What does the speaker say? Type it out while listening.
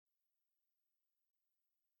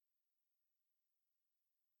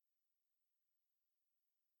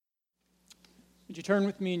Would you turn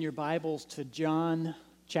with me in your Bibles to John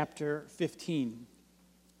chapter 15?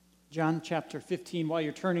 John chapter 15. While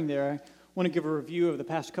you're turning there, I want to give a review of the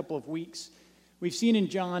past couple of weeks. We've seen in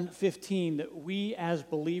John 15 that we as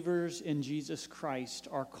believers in Jesus Christ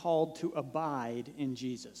are called to abide in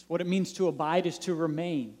Jesus. What it means to abide is to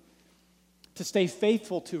remain, to stay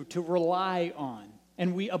faithful to rely on.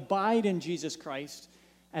 And we abide in Jesus Christ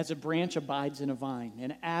as a branch abides in a vine.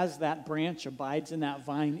 And as that branch abides in that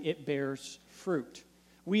vine, it bears fruit.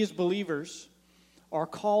 We as believers are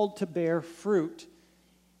called to bear fruit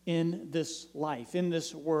in this life, in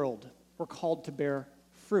this world. We're called to bear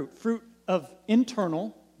fruit. Fruit of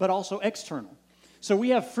internal, but also external. So we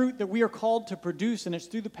have fruit that we are called to produce, and it's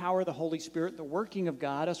through the power of the Holy Spirit, the working of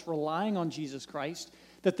God, us relying on Jesus Christ,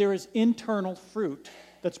 that there is internal fruit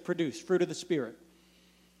that's produced, fruit of the Spirit.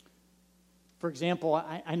 For example,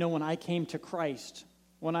 I know when I came to Christ,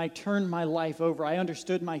 when I turned my life over, I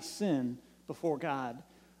understood my sin before God.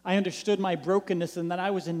 I understood my brokenness and that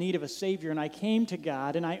I was in need of a Savior, and I came to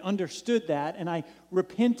God, and I understood that, and I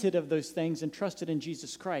repented of those things and trusted in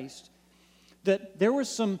Jesus Christ. That there were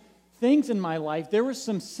some things in my life, there were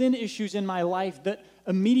some sin issues in my life that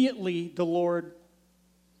immediately the Lord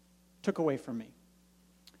took away from me.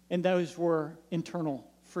 And those were internal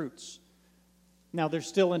fruits. Now, there's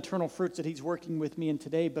still internal fruits that He's working with me in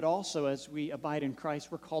today, but also as we abide in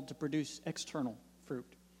Christ, we're called to produce external fruit.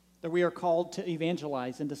 That we are called to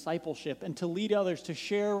evangelize and discipleship and to lead others, to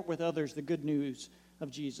share with others the good news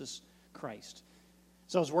of Jesus Christ.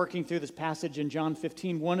 So I was working through this passage in John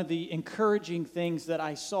 15. One of the encouraging things that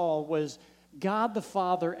I saw was God the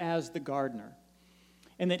Father as the gardener.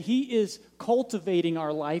 And that He is cultivating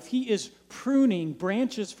our life. He is pruning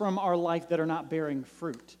branches from our life that are not bearing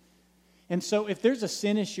fruit. And so if there's a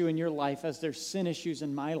sin issue in your life, as there's sin issues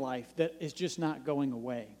in my life, that is just not going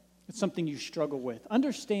away, it's something you struggle with,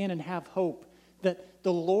 understand and have hope that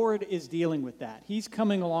the Lord is dealing with that. He's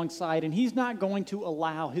coming alongside, and He's not going to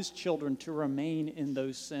allow His children to remain in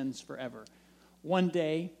those sins forever. One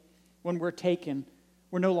day, when we're taken,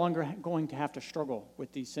 we're no longer going to have to struggle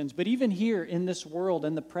with these sins. But even here in this world,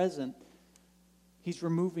 in the present, He's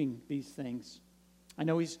removing these things. I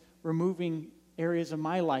know He's removing areas of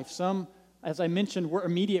my life. Some, as I mentioned, were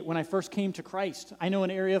immediate when I first came to Christ. I know an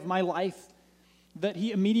area of my life that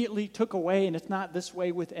He immediately took away, and it's not this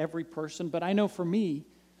way with every person, but I know for me,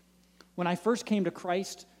 when I first came to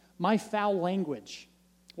Christ, my foul language,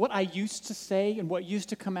 what I used to say and what used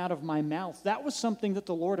to come out of my mouth, that was something that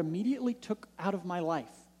the Lord immediately took out of my life.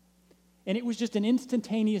 And it was just an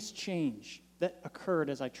instantaneous change that occurred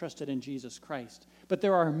as I trusted in Jesus Christ. But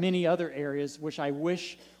there are many other areas which I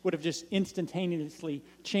wish would have just instantaneously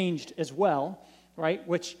changed as well, right?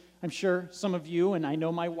 Which I'm sure some of you, and I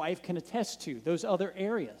know my wife, can attest to, those other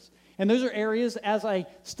areas. And those are areas, as I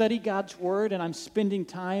study God's Word and I'm spending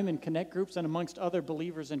time in connect groups and amongst other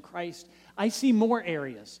believers in Christ, I see more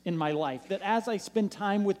areas in my life that as I spend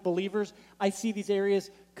time with believers, I see these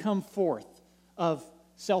areas come forth of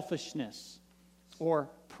selfishness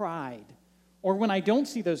or pride. Or when I don't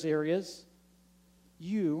see those areas,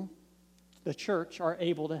 you, the church, are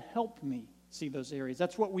able to help me see those areas.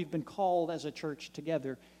 That's what we've been called as a church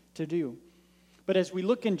together to do. But as we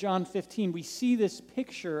look in John 15, we see this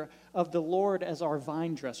picture of the Lord as our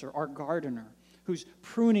vine dresser, our gardener, who's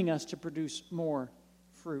pruning us to produce more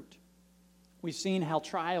fruit. We've seen how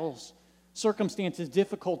trials, circumstances,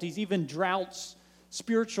 difficulties, even droughts,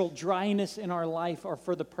 spiritual dryness in our life are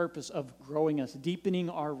for the purpose of growing us, deepening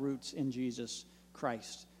our roots in Jesus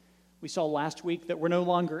Christ. We saw last week that we're no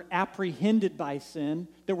longer apprehended by sin,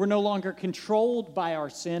 that we're no longer controlled by our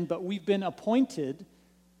sin, but we've been appointed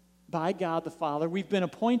by God the Father. We've been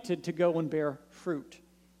appointed to go and bear fruit,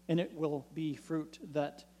 and it will be fruit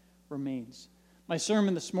that remains. My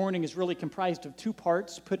sermon this morning is really comprised of two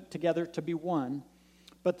parts put together to be one,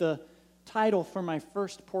 but the title for my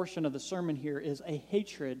first portion of the sermon here is A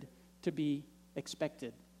Hatred to be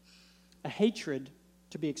Expected. A hatred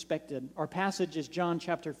to be expected. Our passage is John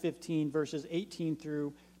chapter 15, verses 18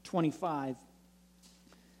 through 25.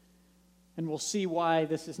 And we'll see why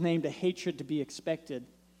this is named a hatred to be expected.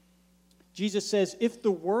 Jesus says, "If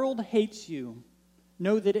the world hates you,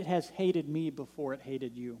 know that it has hated me before it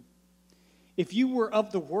hated you. If you were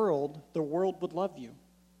of the world would love you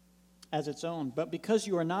as its own. But because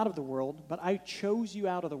you are not of the world, but I chose you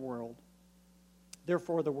out of the world,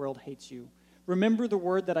 therefore the world hates you. Remember the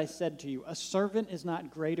word that I said to you, a servant is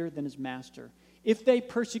not greater than his master. If they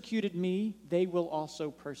persecuted me, they will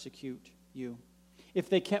also persecute you. If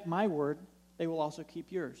they kept my word, they will also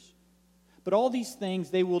keep yours. But all these things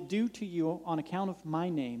they will do to you on account of my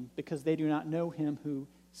name, because they do not know him who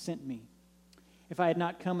sent me. If I had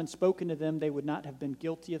not come and spoken to them, they would not have been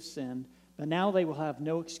guilty of sin, but now they will have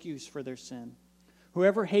no excuse for their sin.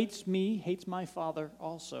 Whoever hates me hates my Father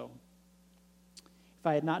also. If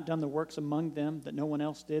I had not done the works among them that no one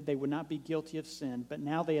else did, they would not be guilty of sin. But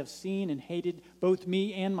now they have seen and hated both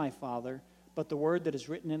me and my Father, but the word that is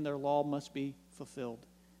written in their law must be fulfilled.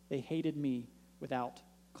 They hated me without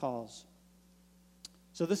cause.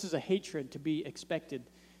 So this is a hatred to be expected.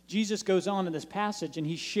 Jesus goes on in this passage and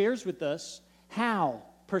he shares with us how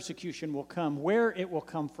persecution will come, where it will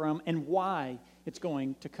come from, and why it's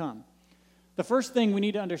going to come. The first thing we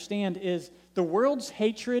need to understand is the world's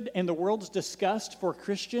hatred and the world's disgust for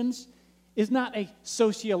Christians is not a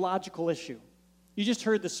sociological issue. You just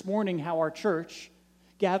heard this morning how our church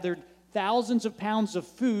gathered thousands of pounds of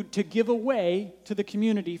food to give away to the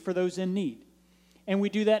community for those in need. And we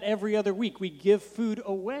do that every other week. We give food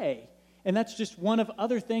away. And that's just one of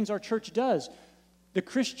other things our church does. The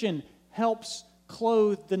Christian helps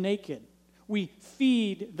clothe the naked. We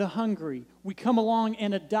feed the hungry. We come along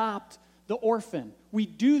and adopt the orphan. We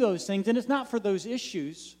do those things, and it's not for those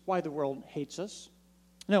issues why the world hates us.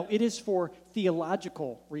 No, it is for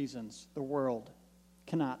theological reasons the world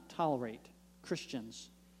cannot tolerate Christians.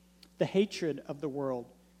 The hatred of the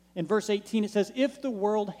world. In verse 18 it says, if the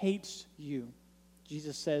world hates you,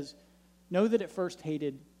 Jesus says, know that it first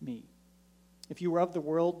hated me. If you were of the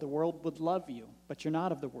world would love you, but you're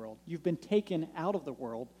not of the world. You've been taken out of the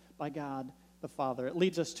world by God the Father. It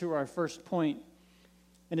leads us to our first point,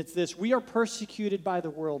 and it's this: we are persecuted by the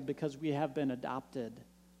world because we have been adopted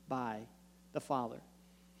by the Father.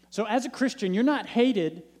 So as a Christian, you're not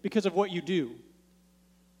hated because of what you do.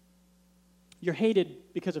 You're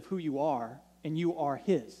hated because of who you are, and you are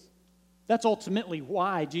His. That's ultimately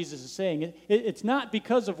why Jesus is saying it. It's not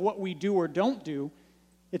because of what we do or don't do.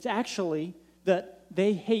 It's actually that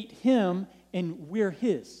they hate Him and we're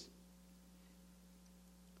His.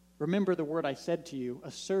 Remember the word I said to you,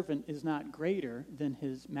 a servant is not greater than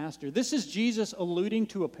his master. This is Jesus alluding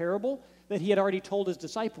to a parable that He had already told His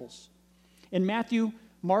disciples. In Matthew,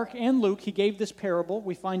 Mark, and Luke, He gave this parable.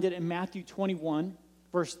 We find it in Matthew 21,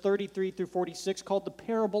 verse 33 through 46, called the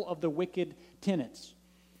parable of the wicked tenants.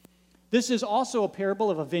 This is also a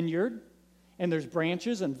parable of a vineyard, and there's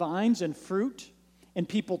branches and vines and fruit and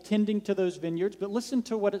people tending to those vineyards. But listen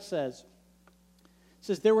to what it says. It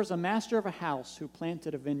says, there was a master of a house who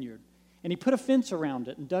planted a vineyard, and he put a fence around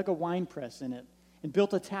it and dug a winepress in it and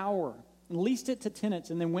built a tower and leased it to tenants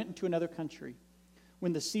and then went into another country.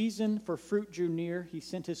 When the season for fruit drew near, he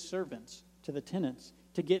sent his servants to the tenants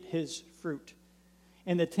to get his fruit.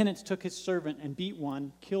 And the tenants took his servant and beat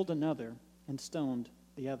one, killed another, and stoned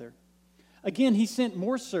the other. Again, he sent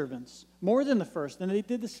more servants, more than the first, and they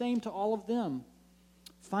did the same to all of them.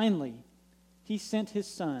 Finally, he sent his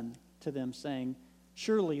son to them, saying,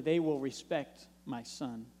 surely they will respect my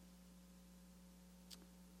son.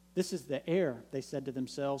 This is the heir, they said to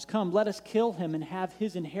themselves. Come, let us kill him and have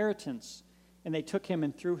his inheritance. And they took him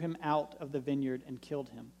and threw him out of the vineyard and killed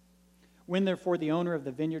him. When therefore the owner of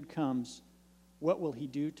the vineyard comes, what will he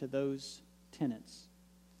do to those tenants?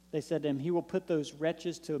 They said to him, he will put those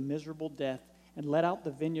wretches to a miserable death and let out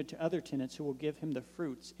the vineyard to other tenants who will give him the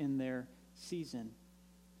fruits in their season.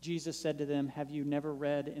 Jesus said to them, have you never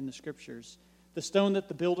read in the Scriptures, the stone that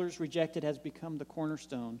the builders rejected has become the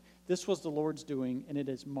cornerstone. This was the Lord's doing, and it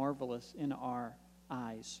is marvelous in our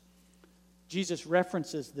eyes. Jesus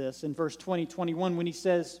references this in verse 21 when he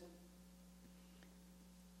says,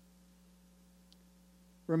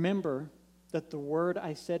 remember that the word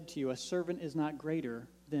I said to you, a servant is not greater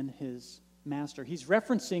than his master. He's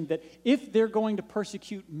referencing that if they're going to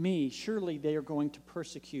persecute me, surely they are going to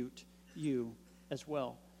persecute you as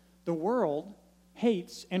well. The world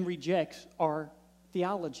hates and rejects our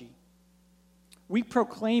theology. We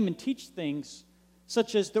proclaim and teach things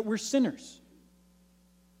such as that we're sinners,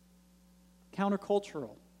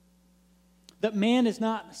 countercultural, that man is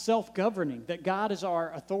not self-governing, that God is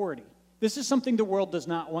our authority. This is something the world does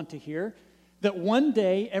not want to hear, that one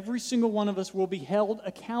day every single one of us will be held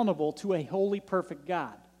accountable to a holy, perfect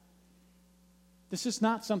God. This is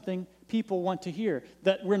not something people want to hear,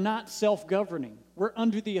 that we're not self-governing. We're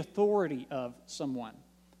under the authority of someone.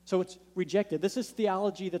 So it's rejected. This is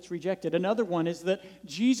theology that's rejected. Another one is that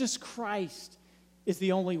Jesus Christ is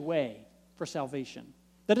the only way for salvation.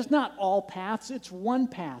 That it's not all paths, it's one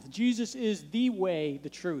path. Jesus is the way, the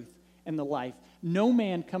truth, and the life. No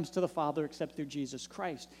man comes to the Father except through Jesus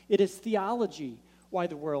Christ. It is theology why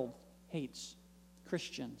the world hates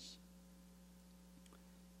Christians.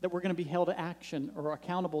 That we're going to be held to action or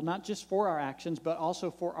accountable, not just for our actions, but also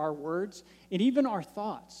for our words and even our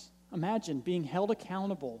thoughts. Imagine being held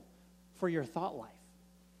accountable for your thought life.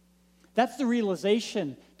 That's the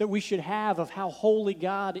realization that we should have of how holy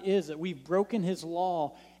God is, that we've broken his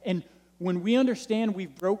law. And when we understand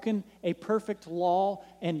we've broken a perfect law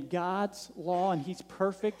and God's law, and he's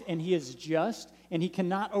perfect and he is just and he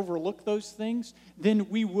cannot overlook those things, then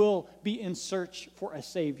we will be in search for a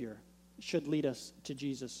Savior. It should lead us to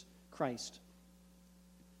Jesus Christ.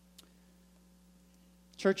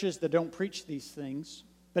 Churches that don't preach these things,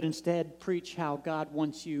 but instead preach how God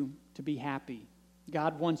wants you to be happy.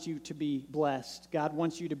 God wants you to be blessed. God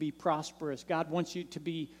wants you to be prosperous. God wants you to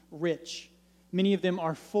be rich. Many of them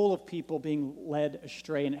are full of people being led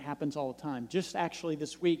astray, and it happens all the time. Just actually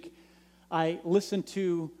this week, I listened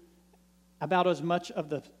to about as much of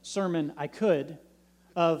the sermon I could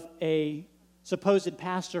of a supposed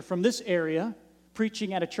pastor from this area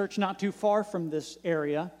preaching at a church not too far from this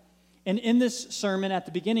area. And in this sermon, at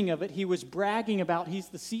the beginning of it, he was bragging about he's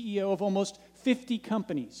the CEO of almost 50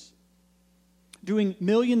 companies, doing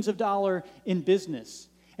millions of dollars in business.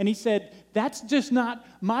 And he said, that's just not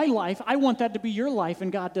my life. I want that to be your life,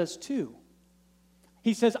 and God does too.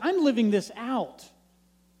 He says, I'm living this out,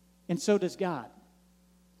 and so does God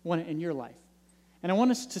want it in your life. And I want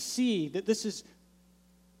us to see that this is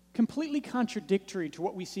completely contradictory to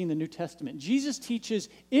what we see in the New Testament. Jesus teaches,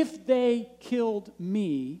 if they killed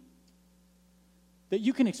me, that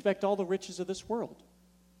you can expect all the riches of this world.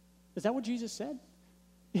 Is that what Jesus said?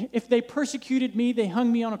 If they persecuted me, they hung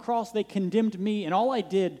me on a cross, they condemned me, and all I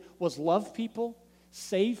did was love people,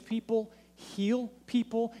 save people, heal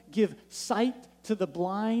people, give sight to the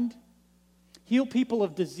blind, heal people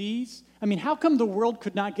of disease. I mean, how come the world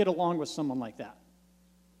could not get along with someone like that?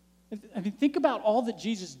 I mean, think about all that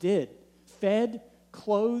Jesus did. Fed,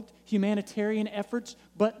 clothed, humanitarian efforts,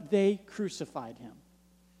 but they crucified him.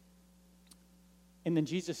 And then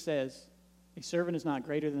Jesus says, a servant is not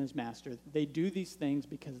greater than his master. They do these things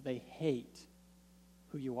because they hate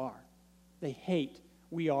who you are. They hate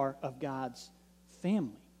we are of God's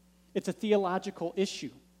family. It's a theological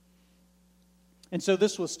issue. And so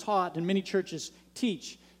this was taught, and many churches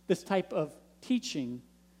teach this type of teaching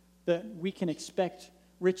that we can expect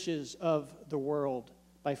riches of the world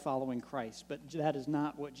by following Christ. But that is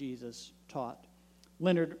not what Jesus taught.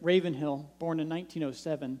 Leonard Ravenhill, born in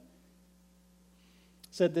 1907,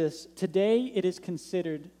 said this, today it is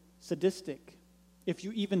considered sadistic if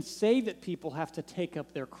you even say that people have to take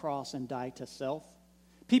up their cross and die to self.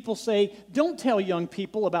 People say, don't tell young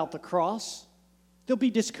people about the cross. They'll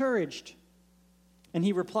be discouraged. And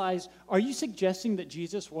he replies, are you suggesting that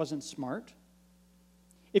Jesus wasn't smart?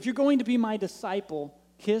 If you're going to be my disciple,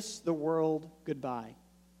 kiss the world goodbye.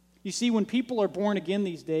 You see, when people are born again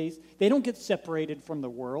these days, they don't get separated from the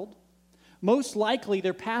world. Most likely,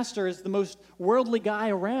 their pastor is the most worldly guy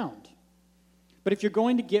around. But if you're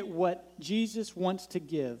going to get what Jesus wants to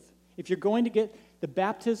give, if you're going to get the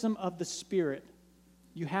baptism of the Spirit,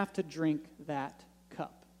 you have to drink that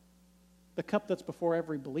cup. The cup that's before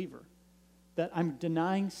every believer. That I'm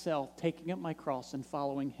denying self, taking up my cross, and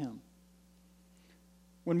following him.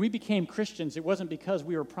 When we became Christians, it wasn't because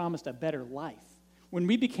we were promised a better life. When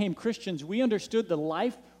we became Christians, we understood the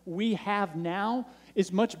life we have now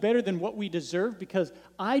is much better than what we deserve, because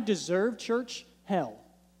I deserve, church, hell.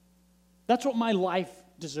 That's what my life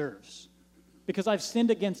deserves, because I've sinned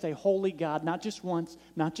against a holy God, not just once,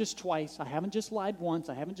 not just twice. I haven't just lied once.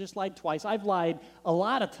 I haven't just lied twice. I've lied a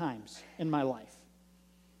lot of times in my life.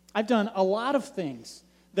 I've done a lot of things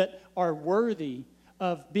that are worthy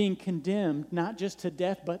of being condemned, not just to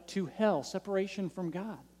death, but to hell, separation from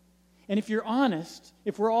God. And if you're honest,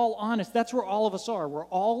 if we're all honest, that's where all of us are. We're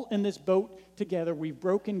all in this boat together. We've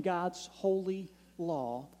broken God's holy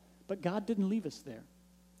law, but God didn't leave us there.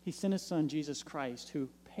 He sent his son, Jesus Christ, who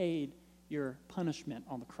paid your punishment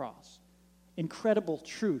on the cross. Incredible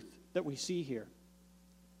truth that we see here.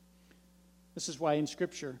 This is why in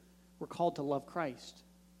Scripture we're called to love Christ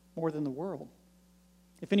more than the world.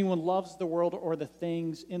 If anyone loves the world or the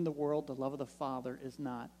things in the world, the love of the Father is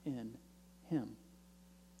not in him.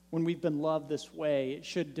 When we've been loved this way, it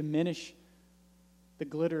should diminish the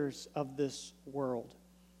glitters of this world.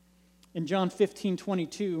 In John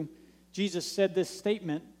 15:22, Jesus said this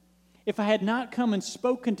statement, if I had not come and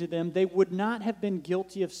spoken to them, they would not have been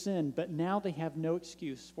guilty of sin, but now they have no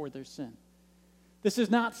excuse for their sin. This is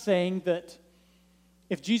not saying that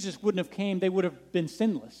if Jesus wouldn't have came, they would have been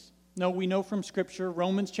sinless. No, we know from Scripture,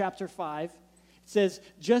 Romans chapter 5, it says,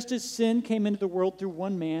 just as sin came into the world through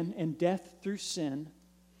one man and death through sin,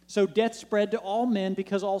 so death spread to all men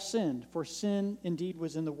because all sinned, for sin indeed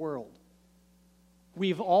was in the world.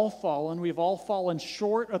 We've all fallen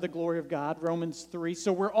short of the glory of God, Romans 3.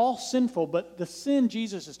 So we're all sinful, but the sin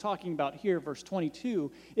Jesus is talking about here, verse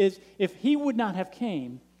 22, is if he would not have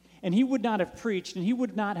came and he would not have preached, and he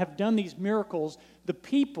would not have done these miracles, the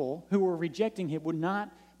people who were rejecting him would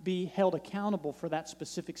not be held accountable for that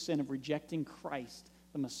specific sin of rejecting Christ,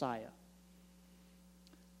 the Messiah.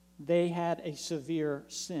 They had a severe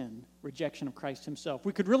sin, rejection of Christ himself.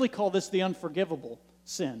 We could really call this the unforgivable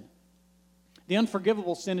sin. The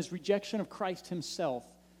unforgivable sin is rejection of Christ himself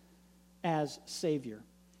as Savior.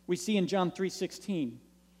 We see in John 3:16,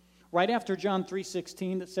 right after John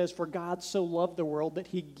 3:16, that says, "For God so loved the world that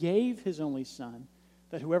he gave his only Son,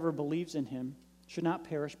 that whoever believes in him should not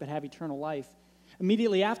perish but have eternal life."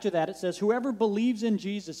 Immediately after that, it says, "Whoever believes in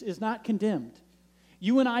Jesus is not condemned."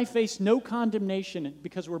 You and I face no condemnation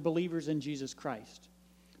because we're believers in Jesus Christ.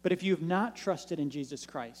 But if you have not trusted in Jesus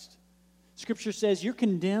Christ, Scripture says you're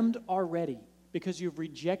condemned already because you've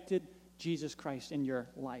rejected Jesus Christ in your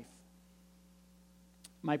life.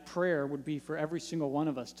 My prayer would be for every single one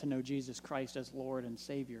of us to know Jesus Christ as Lord and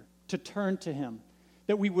Savior, to turn to him,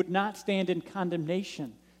 that we would not stand in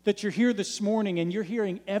condemnation, that you're here this morning and you're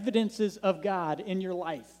hearing evidences of God in your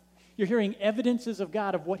life. You're hearing evidences of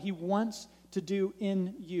God of what he wants to do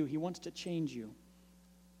in you. He wants to change you.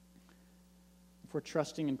 If we're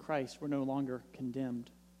trusting in Christ, we're no longer condemned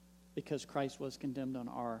because Christ was condemned on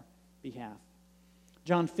our behalf.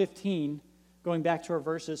 John 15, going back to our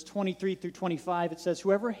verses 23 through 25, it says,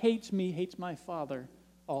 "Whoever hates me hates my Father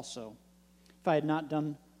also. If I had not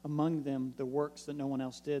done among them the works that no one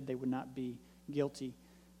else did, they would not be guilty."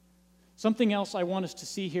 Something else I want us to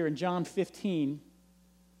see here in John 15,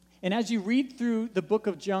 and as you read through the book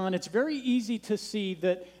of John, it's very easy to see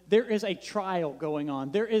that there is a trial going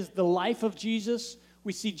on. There is the life of Jesus.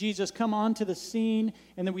 We see Jesus come onto the scene,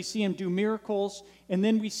 and then we see him do miracles, and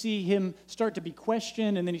then we see him start to be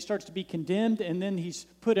questioned, and then he starts to be condemned, and then he's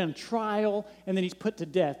put on trial, and then he's put to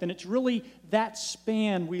death. And it's really that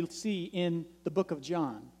span we see in the book of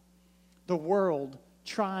John. The world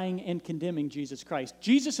trying and condemning Jesus Christ.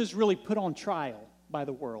 Jesus is really put on trial by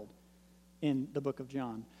the world in the book of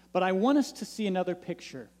John. But I want us to see another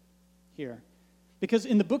picture here. Because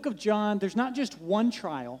in the book of John, there's not just one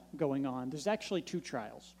trial going on. There's actually two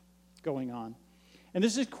trials going on. And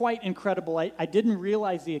this is quite incredible. I didn't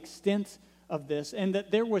realize the extent of this and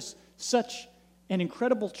that there was such an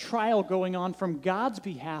incredible trial going on from God's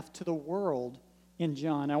behalf to the world in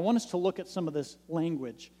John. I want us to look at some of this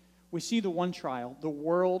language. We see the one trial, the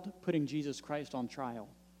world putting Jesus Christ on trial.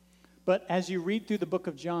 But as you read through the book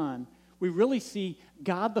of John, we really see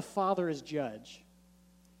God the Father as judge.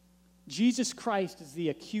 Jesus Christ is the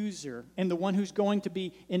accuser and the one who's going to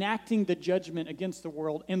be enacting the judgment against the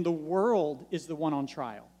world, and the world is the one on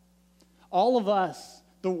trial. All of us,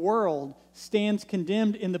 the world, stands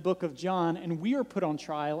condemned in the book of John, and we are put on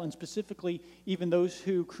trial, and specifically even those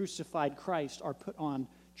who crucified Christ are put on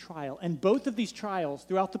trial. And both of these trials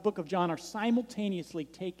throughout the book of John are simultaneously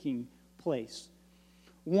taking place.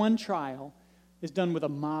 One trial is done with a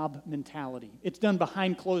mob mentality. It's done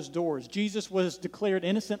behind closed doors. Jesus was declared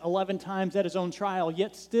innocent 11 times at his own trial,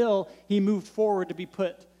 yet still he moved forward to be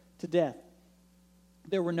put to death.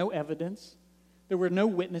 There were no evidence. There were no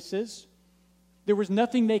witnesses. There was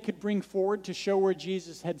nothing they could bring forward to show where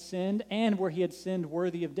Jesus had sinned and where he had sinned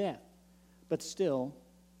worthy of death. But still,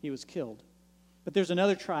 he was killed. But there's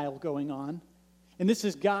another trial going on, and this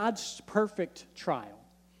is God's perfect trial.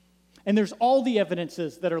 And there's all the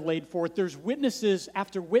evidences that are laid forth. There's witnesses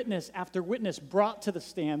after witness after witness brought to the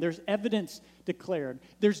stand. There's evidence declared.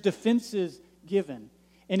 There's defenses given.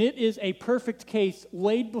 And it is a perfect case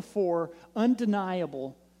laid before,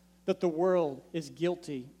 undeniable, that the world is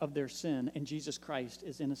guilty of their sin and Jesus Christ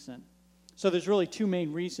is innocent. So there's really two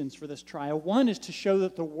main reasons for this trial. One is to show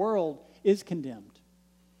that the world is condemned.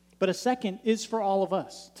 But a second is for all of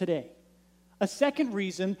us today. A second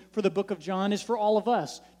reason for the book of John is for all of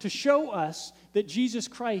us, to show us that Jesus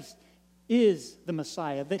Christ is the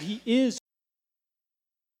Messiah, that he is